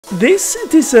This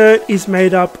dessert is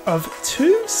made up of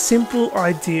two simple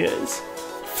ideas: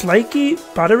 flaky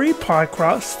buttery pie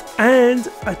crust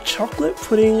and a chocolate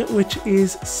pudding which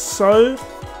is so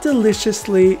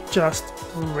deliciously just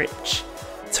rich.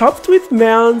 Topped with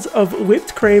mounds of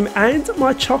whipped cream and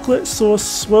my chocolate sauce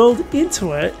swirled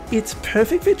into it, it's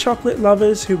perfect for chocolate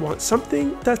lovers who want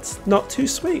something that's not too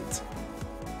sweet.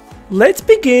 Let's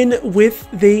begin with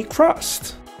the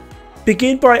crust.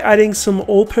 Begin by adding some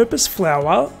all-purpose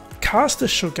flour, caster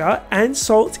sugar and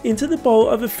salt into the bowl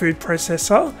of a food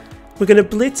processor. We're going to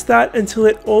blitz that until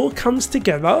it all comes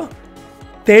together.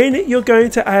 Then you're going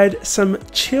to add some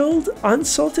chilled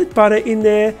unsalted butter in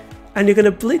there, and you're going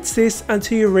to blitz this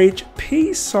until you reach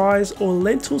pea size or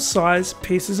lentil size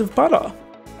pieces of butter.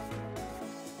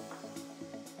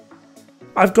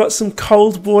 I've got some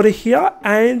cold water here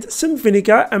and some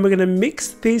vinegar, and we're going to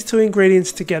mix these two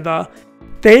ingredients together.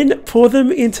 Then pour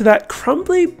them into that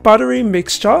crumbly buttery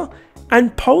mixture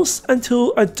and pulse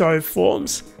until a dough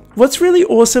forms. What's really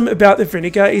awesome about the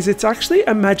vinegar is it's actually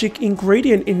a magic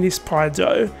ingredient in this pie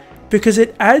dough because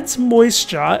it adds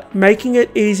moisture, making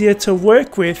it easier to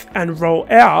work with and roll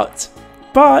out,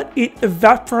 but it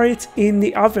evaporates in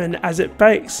the oven as it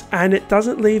bakes and it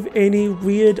doesn't leave any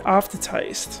weird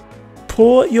aftertaste.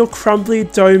 Pour your crumbly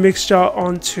dough mixture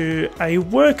onto a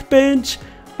workbench.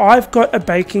 I've got a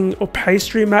baking or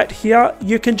pastry mat here.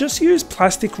 You can just use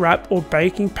plastic wrap or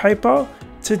baking paper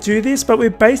to do this, but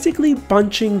we're basically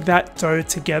bunching that dough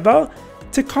together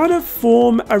to kind of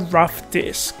form a rough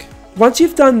disc. Once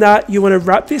you've done that, you want to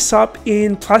wrap this up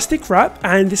in plastic wrap,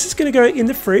 and this is going to go in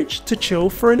the fridge to chill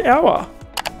for an hour.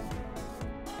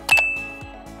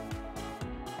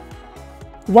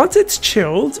 Once it's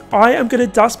chilled, I am going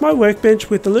to dust my workbench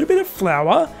with a little bit of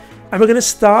flour, and we're going to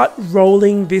start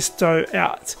rolling this dough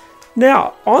out.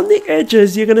 Now, on the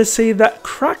edges, you're going to see that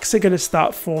cracks are going to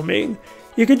start forming.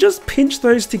 You can just pinch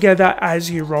those together as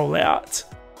you roll out.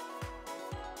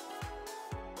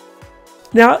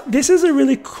 Now, this is a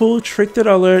really cool trick that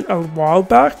I learned a while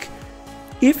back.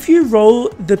 If you roll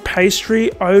the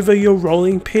pastry over your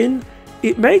rolling pin,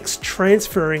 it makes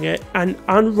transferring it and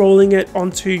unrolling it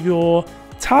onto your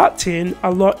tart tin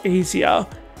a lot easier.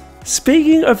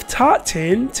 Speaking of tart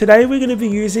tin, today we're going to be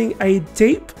using a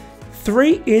deep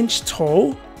 3-inch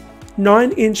tall,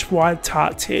 9-inch wide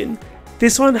tart tin.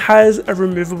 This one has a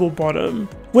removable bottom.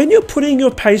 When you're putting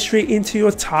your pastry into your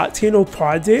tart tin or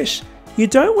pie dish, you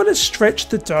don't want to stretch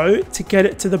the dough to get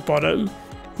it to the bottom.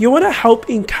 You want to help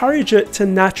encourage it to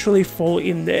naturally fall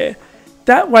in there.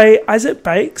 That way, as it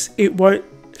bakes, it won't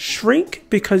shrink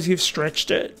because you've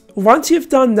stretched it. Once you've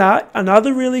done that,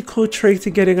 another really cool trick to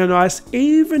getting a nice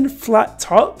even flat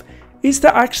top is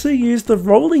to actually use the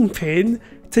rolling pin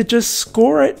to just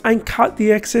score it and cut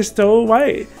the excess dough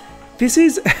away. This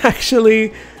is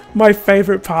actually my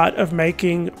favorite part of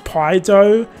making pie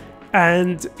dough,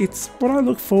 and it's what I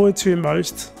look forward to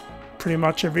most pretty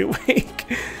much every week.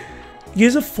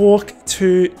 Use a fork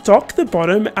to dock the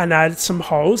bottom and add some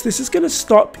holes. This is going to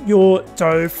stop your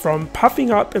dough from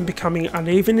puffing up and becoming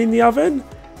uneven in the oven.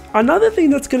 Another thing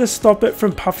that's going to stop it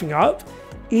from puffing up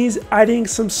is adding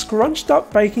some scrunched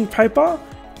up baking paper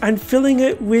and filling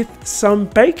it with some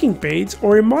baking beads,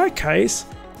 or in my case,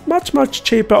 much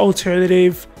cheaper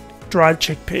alternative, dried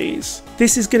chickpeas.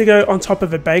 This is going to go on top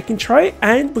of a baking tray,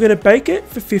 and we're going to bake it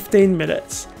for 15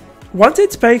 minutes. Once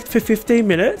it's baked for 15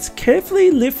 minutes,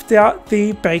 carefully lift out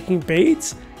the baking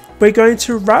beads. We're going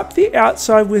to wrap the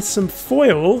outside with some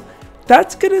foil.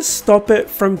 That's going to stop it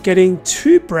from getting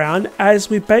too brown as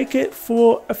we bake it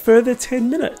for a further 10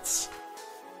 minutes.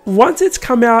 Once it's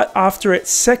come out after its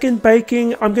second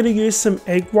baking, I'm going to use some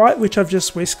egg white, which I've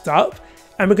just whisked up,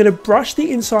 and we're going to brush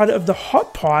the inside of the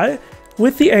hot pie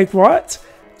with the egg white.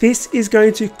 This is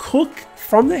going to cook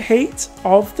from the heat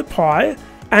of the pie,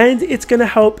 and it's going to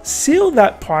help seal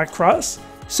that pie crust,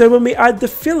 so when we add the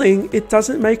filling, it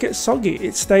doesn't make it soggy,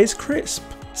 it stays crisp.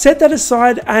 Set that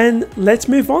aside and let's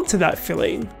move on to that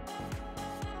filling.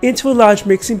 Into a large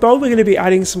mixing bowl, we're going to be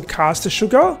adding some caster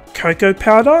sugar, cocoa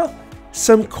powder,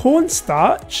 some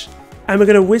cornstarch, and we're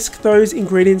going to whisk those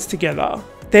ingredients together.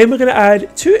 Then we're going to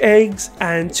add 2 eggs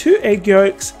and 2 egg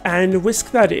yolks and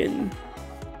whisk that in.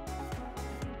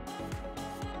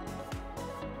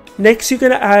 Next, you're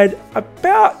going to add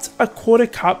about a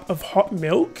 1/4 cup of hot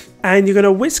milk, and you're going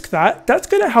to whisk that. That's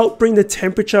going to help bring the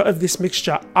temperature of this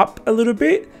mixture up a little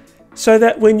bit, so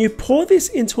that when you pour this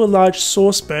into a large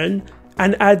saucepan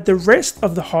and add the rest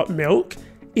of the hot milk,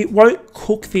 it won't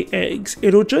cook the eggs.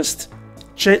 It'll just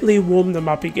gently warm them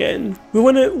up again. We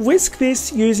want to whisk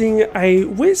this using a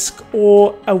whisk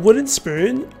or a wooden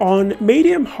spoon on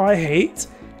medium-high heat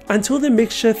until the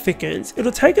mixture thickens.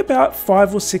 It'll take about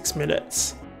 5 or 6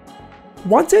 minutes.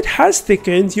 Once it has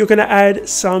thickened, you're going to add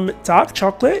some dark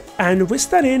chocolate and whisk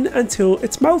that in until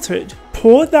it's melted.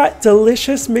 Pour that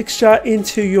delicious mixture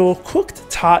into your cooked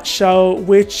tart shell,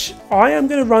 which I am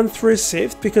going to run through a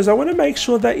sieve because I want to make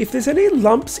sure that if there's any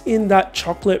lumps in that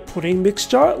chocolate pudding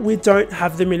mixture, we don't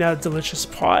have them in our delicious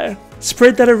pie.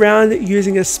 Spread that around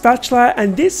using a spatula,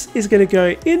 and this is going to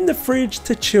go in the fridge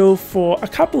to chill for a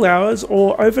couple hours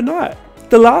or overnight.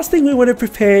 The last thing we want to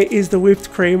prepare is the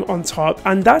whipped cream on top,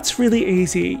 and that's really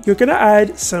easy. You're going to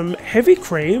add some heavy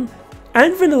cream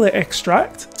and vanilla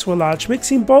extract to a large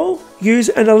mixing bowl. Use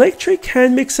an electric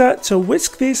hand mixer to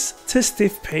whisk this to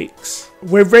stiff peaks.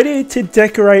 We're ready to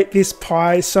decorate this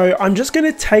pie, so I'm just going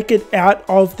to take it out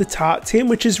of the tart tin,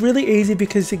 which is really easy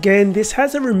because again, this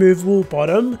has a removable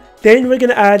bottom. Then we're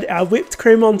going to add our whipped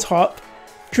cream on top.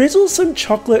 Drizzle some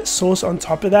chocolate sauce on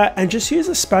top of that and just use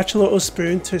a spatula or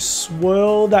spoon to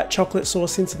swirl that chocolate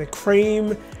sauce into the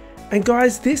cream. And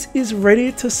guys, this is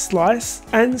ready to slice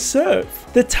and serve.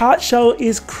 The tart shell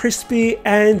is crispy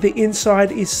and the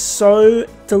inside is so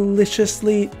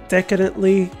deliciously,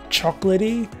 decadently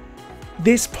chocolatey.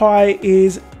 This pie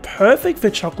is perfect for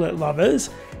chocolate lovers.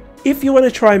 If you want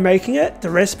to try making it, the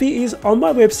recipe is on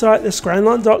my website,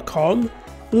 thescranline.com.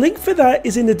 Link for that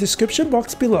is in the description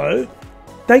box below.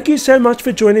 Thank you so much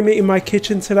for joining me in my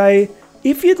kitchen today.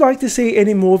 If you'd like to see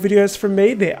any more videos from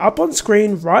me, they're up on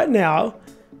screen right now.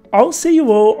 I'll see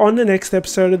you all on the next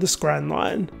episode of The Scran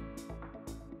Line.